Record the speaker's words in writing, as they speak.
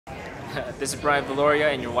This is Brian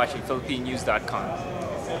Valoria, and you're watching PhilippineNews.com.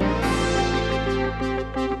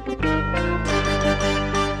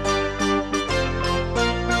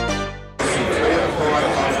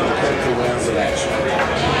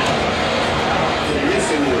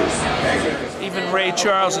 Even Ray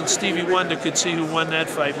Charles and Stevie Wonder could see who won that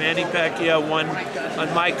fight. Manny Pacquiao won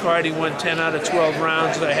on my card. He won 10 out of 12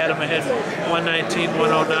 rounds. I had him ahead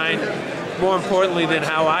 119-109. More importantly than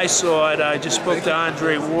how I saw it, I just spoke to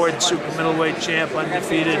Andre Ward, super middleweight champ,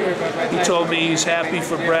 undefeated. He told me he's happy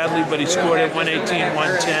for Bradley, but he scored at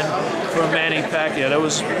 118-110 for Manny Pacquiao. That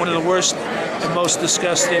was one of the worst and most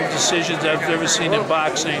disgusting decisions I've ever seen in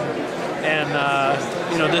boxing. And,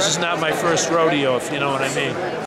 you know, this is not my first rodeo, if you know what I mean.